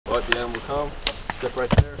what, the animal will come, step right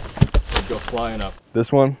there, and go flying up.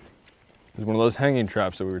 This one is one of those hanging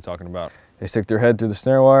traps that we were talking about. They stick their head through the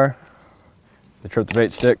snare wire, they trip the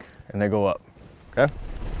bait stick, and they go up, okay?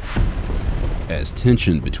 As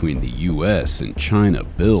tension between the U.S. and China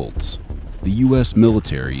builds, the U.S.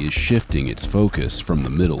 military is shifting its focus from the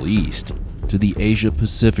Middle East to the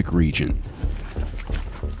Asia-Pacific region.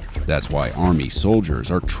 That's why Army soldiers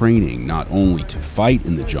are training not only to fight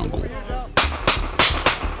in the jungle,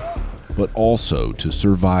 but also to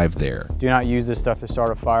survive there. Do not use this stuff to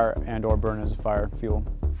start a fire and or burn as a fire fuel.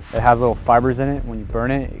 It has little fibers in it. When you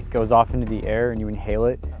burn it, it goes off into the air and you inhale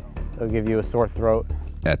it. It'll give you a sore throat.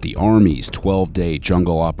 At the Army's 12-day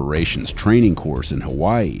jungle operations training course in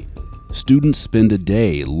Hawaii, students spend a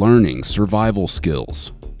day learning survival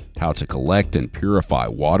skills, how to collect and purify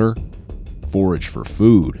water, forage for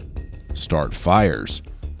food, start fires,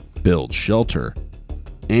 build shelter,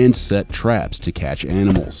 and set traps to catch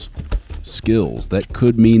animals. Skills that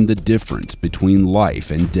could mean the difference between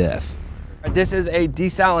life and death. This is a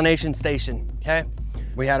desalination station, okay?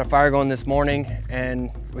 We had a fire going this morning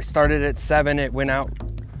and we started at 7, it went out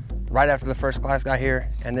right after the first class got here,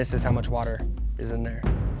 and this is how much water is in there.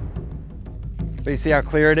 But you see how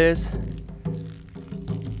clear it is?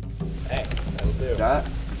 Hey, that'll do.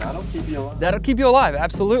 That'll keep you alive. That'll keep you alive,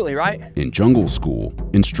 absolutely, right? In jungle school,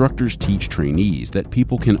 instructors teach trainees that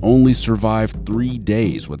people can only survive 3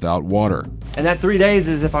 days without water. And that 3 days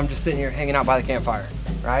is if I'm just sitting here hanging out by the campfire,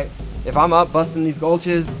 right? If I'm up busting these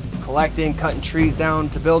gulches, collecting, cutting trees down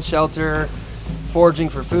to build shelter, foraging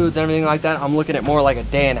for foods, everything like that, I'm looking at more like a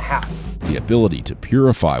day and a half. The ability to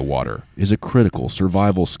purify water is a critical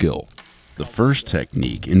survival skill. The first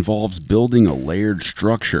technique involves building a layered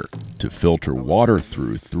structure to filter water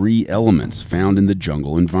through 3 elements found in the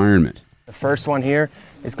jungle environment. The first one here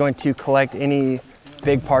is going to collect any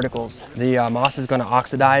big particles. The moss is going to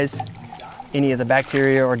oxidize any of the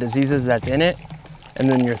bacteria or diseases that's in it. And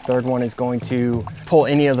then your third one is going to pull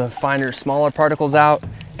any of the finer, smaller particles out.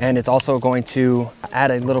 And it's also going to add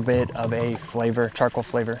a little bit of a flavor, charcoal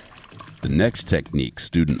flavor. The next technique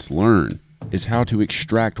students learn is how to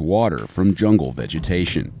extract water from jungle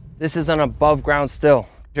vegetation. This is an above ground still.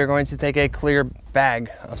 You're going to take a clear bag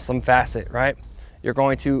of some facet, right? You're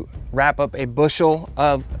going to wrap up a bushel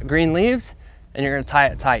of green leaves and you're going to tie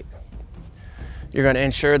it tight. You're going to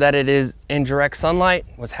ensure that it is in direct sunlight.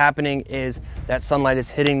 What's happening is that sunlight is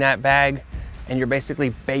hitting that bag and you're basically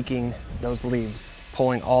baking those leaves,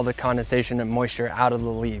 pulling all the condensation and moisture out of the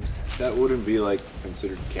leaves. That wouldn't be like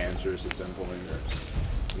considered cancerous at some point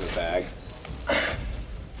or in the bag?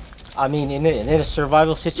 I mean, in a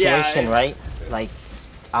survival situation, Yeah, right? Like,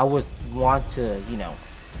 I would want to, you know,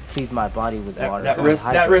 feed my body with water.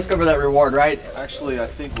 That risk over that reward, right? Actually, I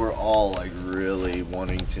think we're all like really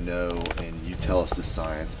wanting to know, and you tell us the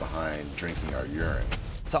science behind drinking our urine.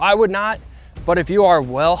 So I would not, but if you are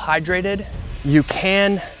well hydrated, you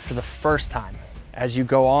can for the first time. As you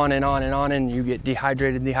go on and on and on and you get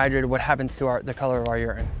dehydrated, what happens to the color of our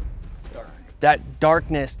urine? Dark. That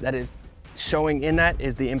darkness that is showing in that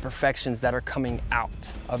is the imperfections that are coming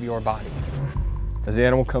out of your body. As the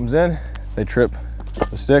animal comes in, they trip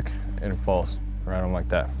the stick and it falls right on like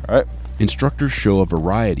that, all right? Instructors show a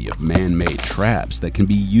variety of man-made traps that can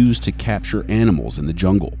be used to capture animals in the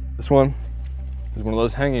jungle. This one is one of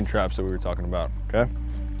those hanging traps that we were talking about, okay?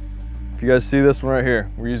 If you guys see this one right here,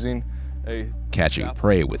 we're using a... Catching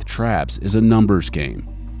prey with traps is a numbers game.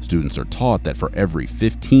 Students are taught that for every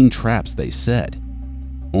 15 traps they set,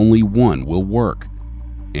 only 1 will work,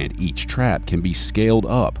 and each trap can be scaled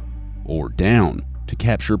up or down to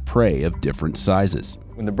capture prey of different sizes.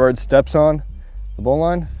 When the bird steps on the bone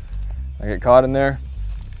line, I get caught in there,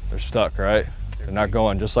 they're stuck, right? They're not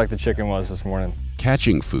going, just like the chicken was this morning.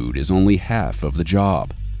 Catching food is only half of the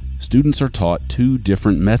job. Students are taught 2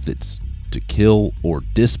 different methods to kill or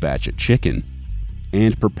dispatch a chicken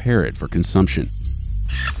and prepare it for consumption.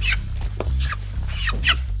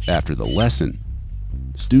 After the lesson,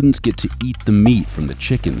 students get to eat the meat from the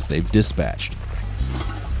chickens they've dispatched.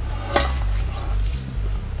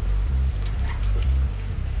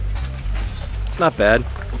 It's not bad.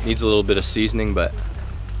 Needs a little bit of seasoning, but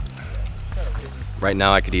right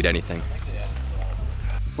now I could eat anything.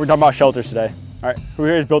 We're talking about shelters today. All right, who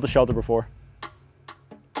here has built a shelter before?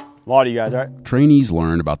 A lot of you guys, all right? Trainees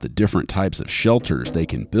learn about the different types of shelters they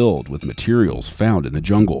can build with materials found in the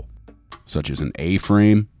jungle, such as an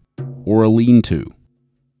A-frame or a lean-to.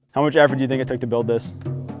 How much effort do you think it took to build this?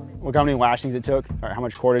 Look how many lashings it took, or how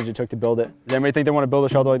much cordage it took to build it. Does anybody think they want to build a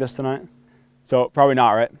shelter like this tonight? So probably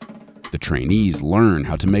not, right? The trainees learn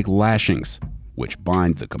how to make lashings, which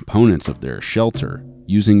bind the components of their shelter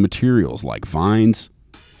using materials like vines,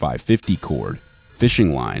 550 cord,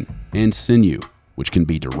 fishing line, and sinew, which can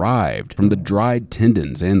be derived from the dried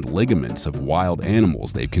tendons and ligaments of wild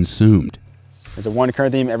animals they've consumed. There's a one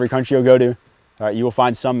current theme every country you'll go to. You will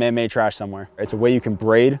find some man-made trash somewhere. It's a way you can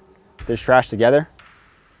braid this trash together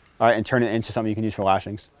and turn it into something you can use for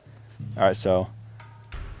lashings. All right, so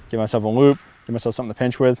give myself a loop, give myself something to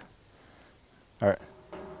pinch with. All right,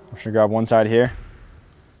 I'm just gonna grab one side here.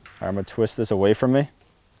 All right, I'm gonna twist this away from me,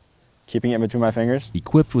 keeping it in between my fingers.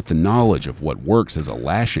 Equipped with the knowledge of what works as a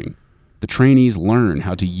lashing, the trainees learn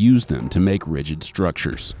how to use them to make rigid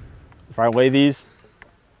structures. If I lay these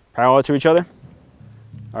parallel to each other,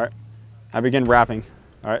 all right, I begin wrapping.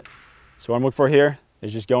 All right, so what I'm looking for here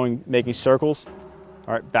is just making circles,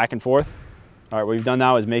 all right, back and forth. All right, what we've done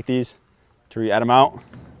now is make these to add them out.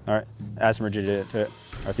 All right, add some rigidity to it. All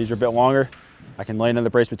right, if these are a bit longer, I can lay another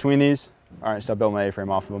brace between these. All right, start building my A-frame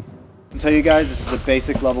off of them. I'll tell you guys, this is a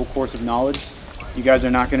basic level course of knowledge. You guys are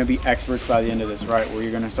not going to be experts by the end of this, right? Where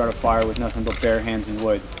you're going to start a fire with nothing but bare hands and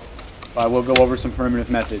wood. But I will go over some primitive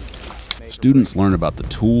methods. Students learn about the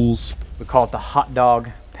tools. We call it the hot dog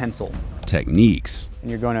pencil. Techniques. And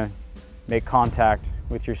you're going to make contact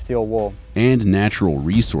with your steel wool. And natural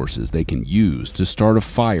resources they can use to start a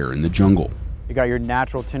fire in the jungle. You got your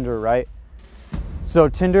natural tinder, right? So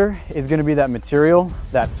tinder is going to be that material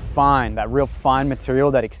that's fine, that real fine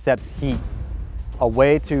material that accepts heat. A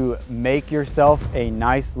way to make yourself a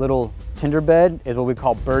nice little tinder bed is what we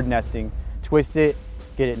call bird nesting. Twist it,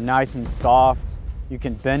 get it nice and soft. You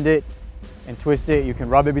can bend it and twist it. You can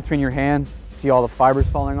rub it between your hands. See all the fibers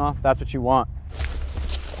falling off? That's what you want.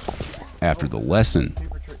 After the lesson,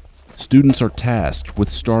 students are tasked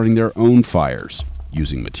with starting their own fires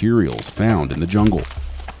using materials found in the jungle.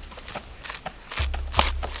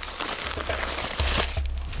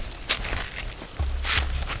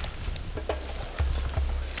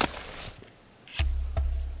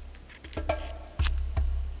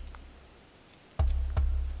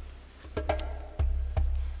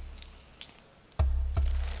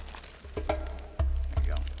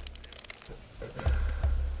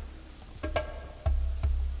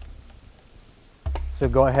 So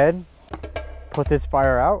go ahead, put this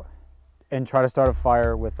fire out, and try to start a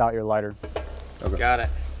fire without your lighter. Okay. Got it.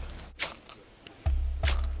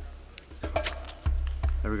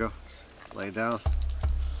 There we go. Just lay it down.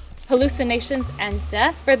 Hallucinations and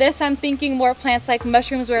death. For this, I'm thinking more plants like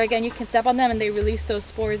mushrooms, where again, you can step on them and they release those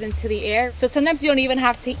spores into the air. So sometimes you don't even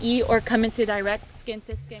have to eat or come into direct skin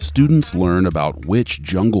to skin. Students learn about which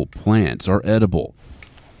jungle plants are edible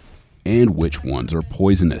and which ones are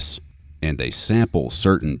poisonous. And they sample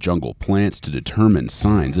certain jungle plants to determine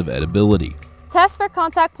signs of edibility. Test for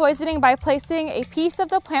contact poisoning by placing a piece of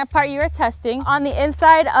the plant part you are testing on the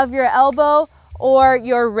inside of your elbow or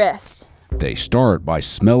your wrist. They start by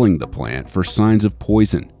smelling the plant for signs of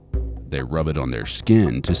poison. They rub it on their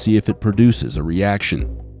skin to see if it produces a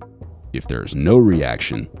reaction. If there is no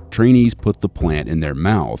reaction, trainees put the plant in their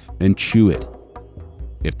mouth and chew it.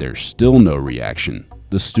 If there's still no reaction,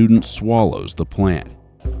 the student swallows the plant.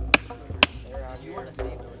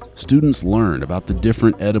 Students learn about the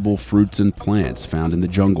different edible fruits and plants found in the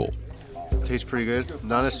jungle. Tastes pretty good.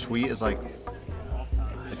 Not as sweet as like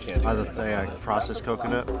processed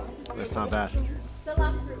coconut, but it's not bad.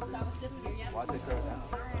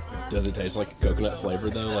 Does it taste like coconut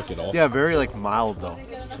flavor though, like at all? Yeah, very like mild though,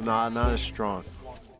 so not as strong.